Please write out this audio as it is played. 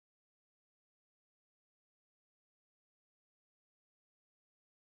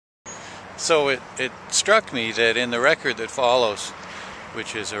So it struck me that in the record that follows,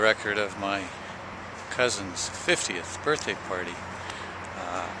 which is a record of my cousin's 50th birthday party,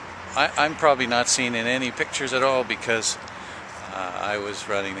 I'm probably not seen in any pictures at all because I was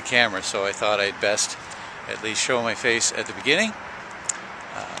running the camera, so I thought I'd best at least show my face at the beginning.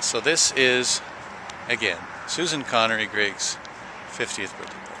 So this is, again, Susan Connery-Grigg's 50th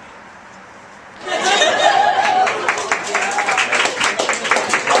birthday party.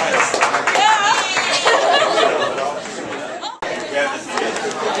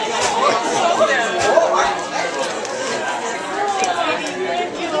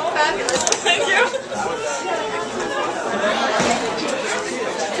 Thank you.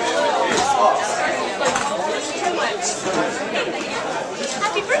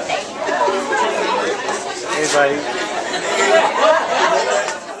 Happy birthday. Hey, buddy.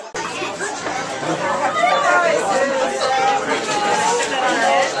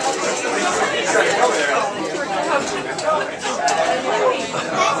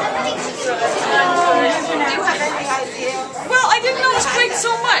 Well, I didn't know it was quite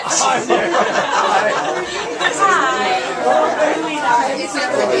so much.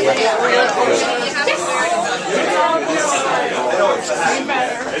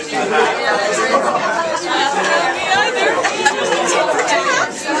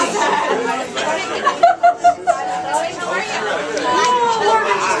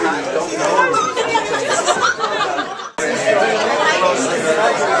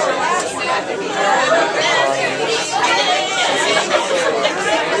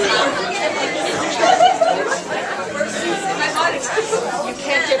 You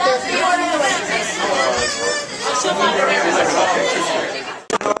can't get there.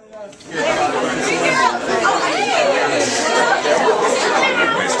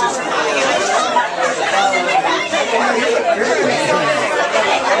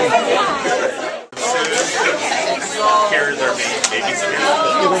 Carrots are baby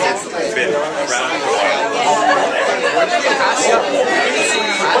carrots. Been around for a while.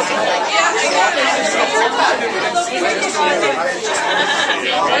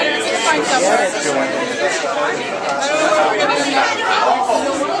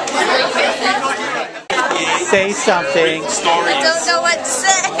 Say something. I don't know what to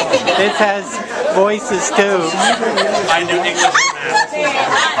say. This has voices too. I knew English and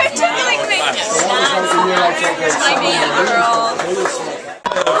math. I'm doing my name, girl.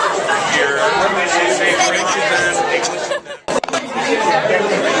 Here, they say French and then English.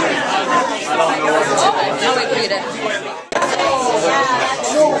 Now we read it.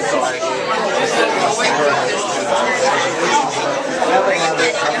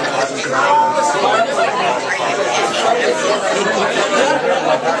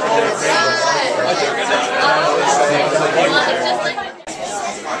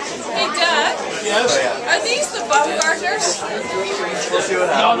 Hey, Dad. Yes? Are these the Baumgartners?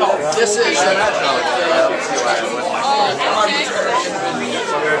 No, this is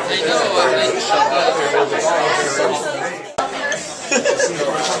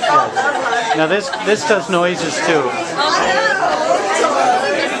Now this does noises too.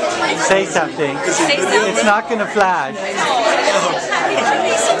 Say something. It's not going to flash.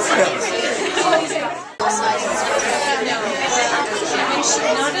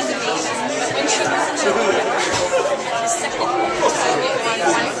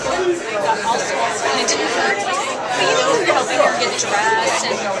 You're helping her get dressed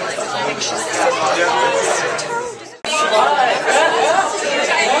and make sure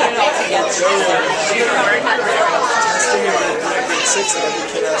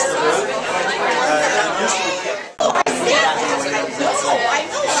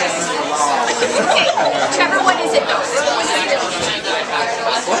Trevor, what is it though?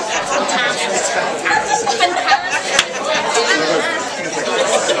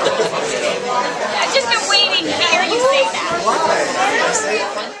 I've just been waiting to hear you say that.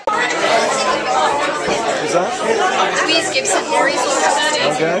 Is that? Louise Gibson, Mary's stunning.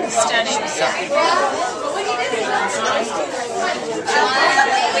 Okay. Stunning.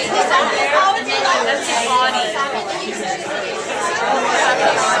 That's his body.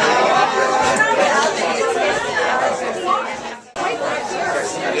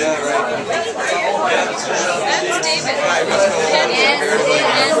 Yeah, right. That's David.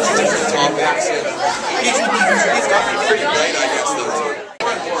 Tom Maxson. He's got me pretty right, I guess, though.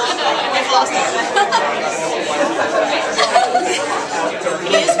 I've lost it.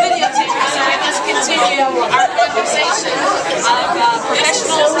 He is videotaping, so I must continue our conversation of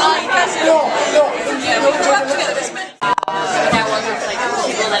professionals, non-professional. Yeah, we talked together this minute. And I work with like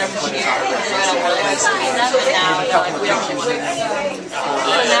people that are from here. I don't really like to meet them, and now we don't.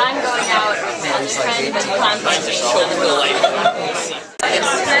 So now I'm going out was like 18.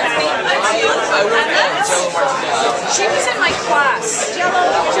 She was in my class. I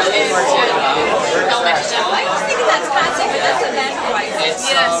was thinking that's Patsy, but that's Amanda White.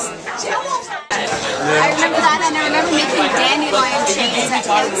 Yes. I remember that, and I remember making dandelion chains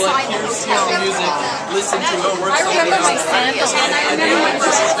outside the hotel. Listen to it, work I remember my sandals, and I remember my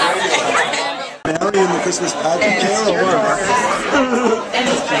Mary in the Christmas pageant there, or what? It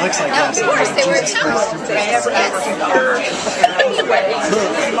looks like that. Of course, they were talented.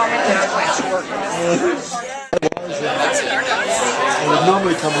 I would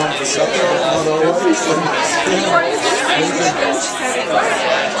normally come home for supper, but not always.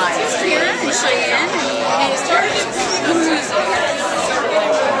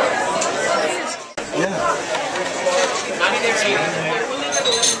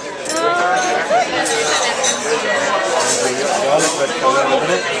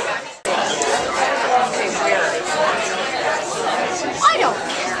 I don't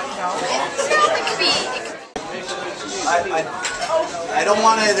care. It could be. I don't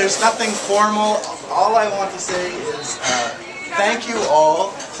want to, there's nothing formal. All I want to say is thank you all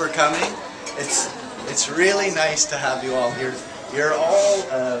for coming. It's really nice to have you all here. You're all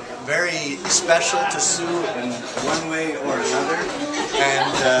very special to Sue in one way or another.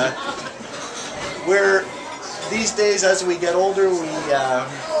 And these days as we get older,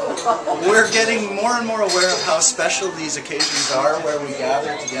 we're getting more and more aware of how special these occasions are where we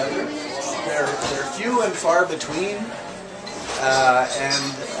gather together. They're few and far between.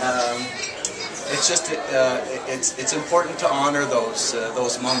 It's just it's important to honor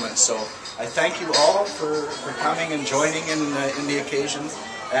those moments. So I thank you all for coming and joining in the occasion,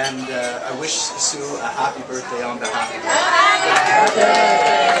 and I wish Sue a happy birthday on behalf of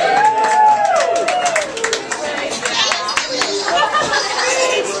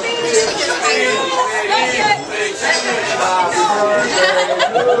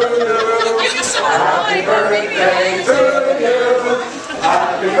Happy birthday to you.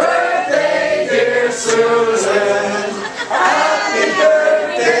 Happy birthday, dear Susan. Happy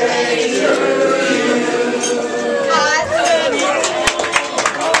birthday to you.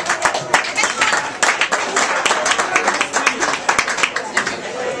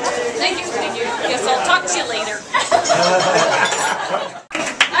 Thank you. Yes, I'll talk to you later.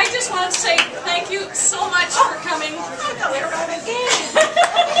 I just want to say thank you so much for coming.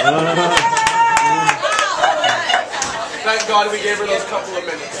 Thank God we gave her those couple of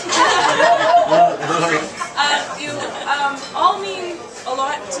minutes. You all mean a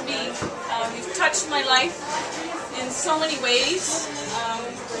lot to me. You've touched my life in so many ways.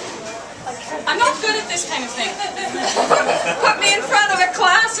 I'm not good at this kind of thing. Put me in front of a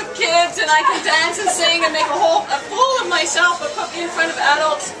class of kids and I can dance and sing and make a fool of myself, but put me in front of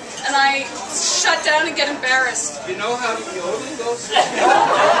adults and I shut down and get embarrassed. You know how to yodel those?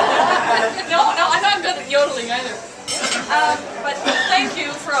 No, I'm not good at yodeling either. But thank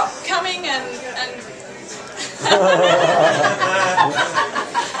you for coming and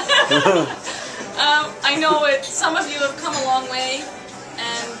I know some of you have come a long way,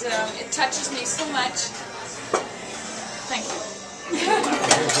 and it touches me so much. Thank you.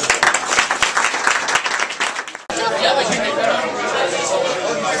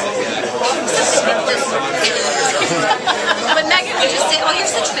 But Megan would just say, "Oh, you're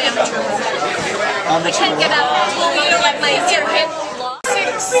such an amateur." I can't get up. You don't like my ear hit.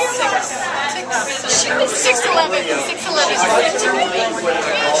 6'11". 6'11".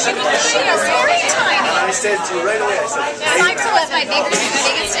 She was very tiny. I said to you right away, I said, 5'11". My neighbor's the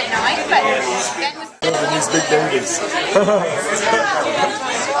biggest at 9, but Ben was these big babies.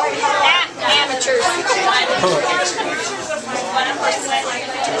 amateurs.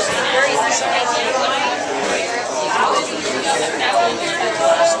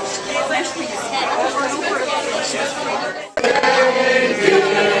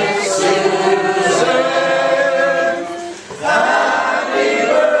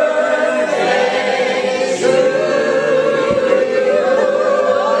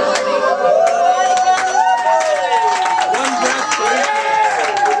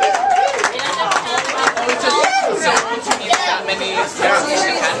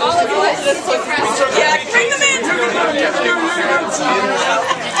 Yeah, bring them in.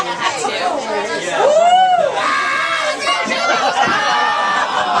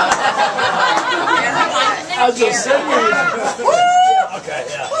 I just said okay,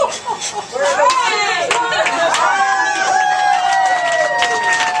 yeah.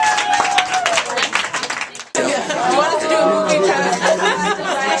 You wanted to do a movie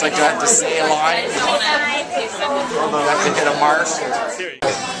So I got to say a line. I have to hit a mark.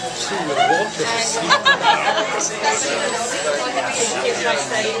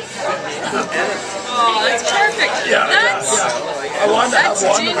 Oh, that's perfect. Yeah. That's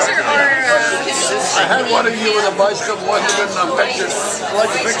ginger or I had one of you with a bicycle, wasn't good enough pictures. I like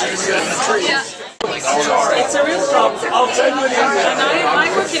the pictures you get in the trees. It's a real problem. I'll send you an email. And I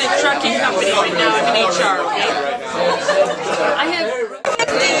work in a trucking company right now. I'm in HR, okay? I have...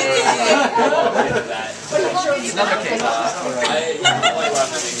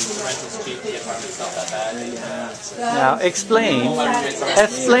 Now explain,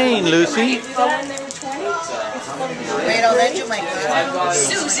 Lucy. Wait, I'll lend you my card.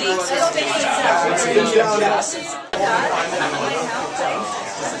 Susie.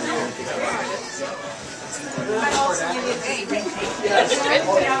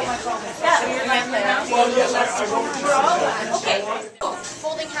 Okay.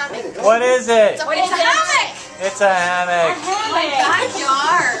 Folding hammock. What is it? It's a hammock. It's a hammock. Oh my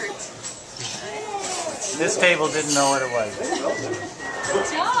backyard. This table didn't know what it was.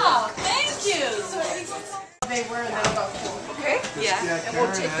 Oh, thank you. They were and then about okay? Yeah. And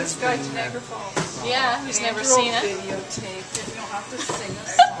we'll take this guy to Niagara Falls. Yeah, who's never seen it. Videotape it. You don't have to sing a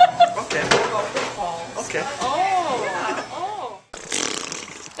song. Okay. About the falls. Okay. Oh.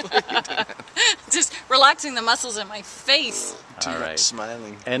 Just relaxing the muscles in my face. Too All much right.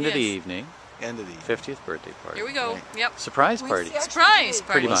 smiling. End of the Yes. evening. End of the evening. 50th birthday party. Here we go. Yep. Surprise party. Surprise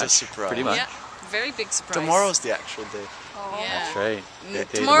party. Pretty Was a much. surprise. Pretty much. Yeah. Very big surprise. Tomorrow's the actual day. Yeah. That's right. Good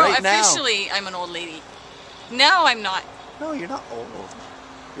day Tomorrow, Right now. officially, I'm an old lady. No, I'm not. No, you're not old.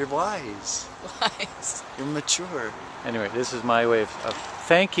 You're wise. Wise. You're mature. Anyway, this is my way of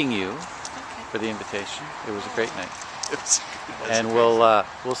thanking you for the invitation. It was a great night. It was And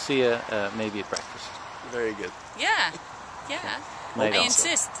we'll see you maybe at breakfast. very good. Yeah. Yeah. Night I also.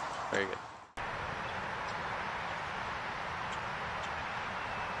 insist. Very good.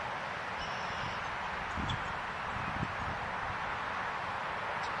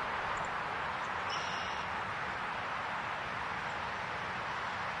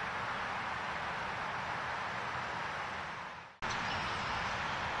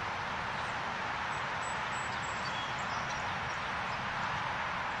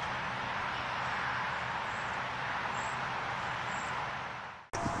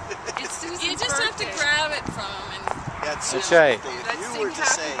 You just have to grab it from him and Yeah, it's That's Susan's right. birthday. If you were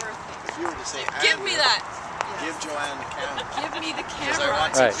to say, give me that. give Joanne the camera. Give me the Because I camera.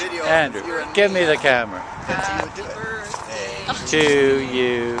 want some Right, video of Andrew, you and give me the that camera. you would do it. To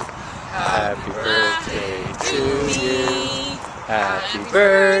you, happy birthday to you. Happy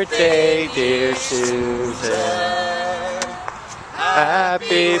birthday, dear Susan.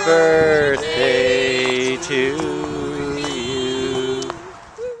 Happy birthday to you.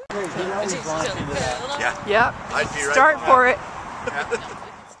 Yep. I'd be right Start for it.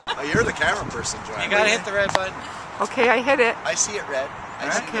 Oh, you're the camera person, Joanne. You gotta hit the red button. Okay, I hit it. I see it red. I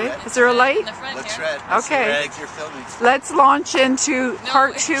see Okay. it red. Is there a light? In the front Looks here. red. I see Okay. red. You're filming. Let's launch into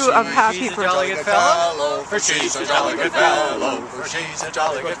part 2 of Happy She's a jolly Birthday. good fellow. For she's a jolly good fellow. For she's a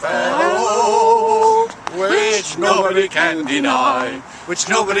jolly good fellow. Which nobody can deny. Which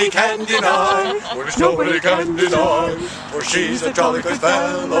nobody can deny. Which nobody can deny. For she's a jolly good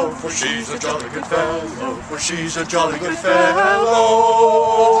fellow. For she's a jolly good fellow. For she's a jolly good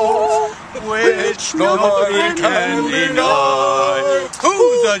fellow. Which nobody can deny.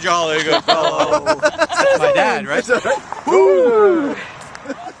 Who's a jolly good fellow? That's my dad, right?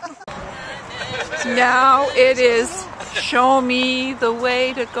 Now it is show me the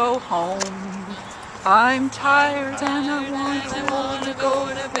way to go home. I'm tired and I want to go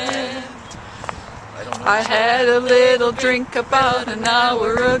to bed. I had a little drink about an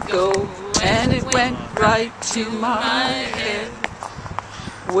hour ago and it went right to my head.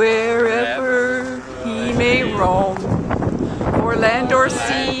 Wherever he may roam, or land or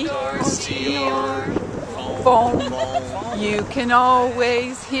sea, or foam, you can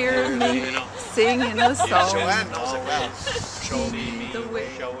always hear me singing a song. Joanne knows it well. Show me the way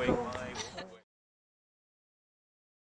to go home.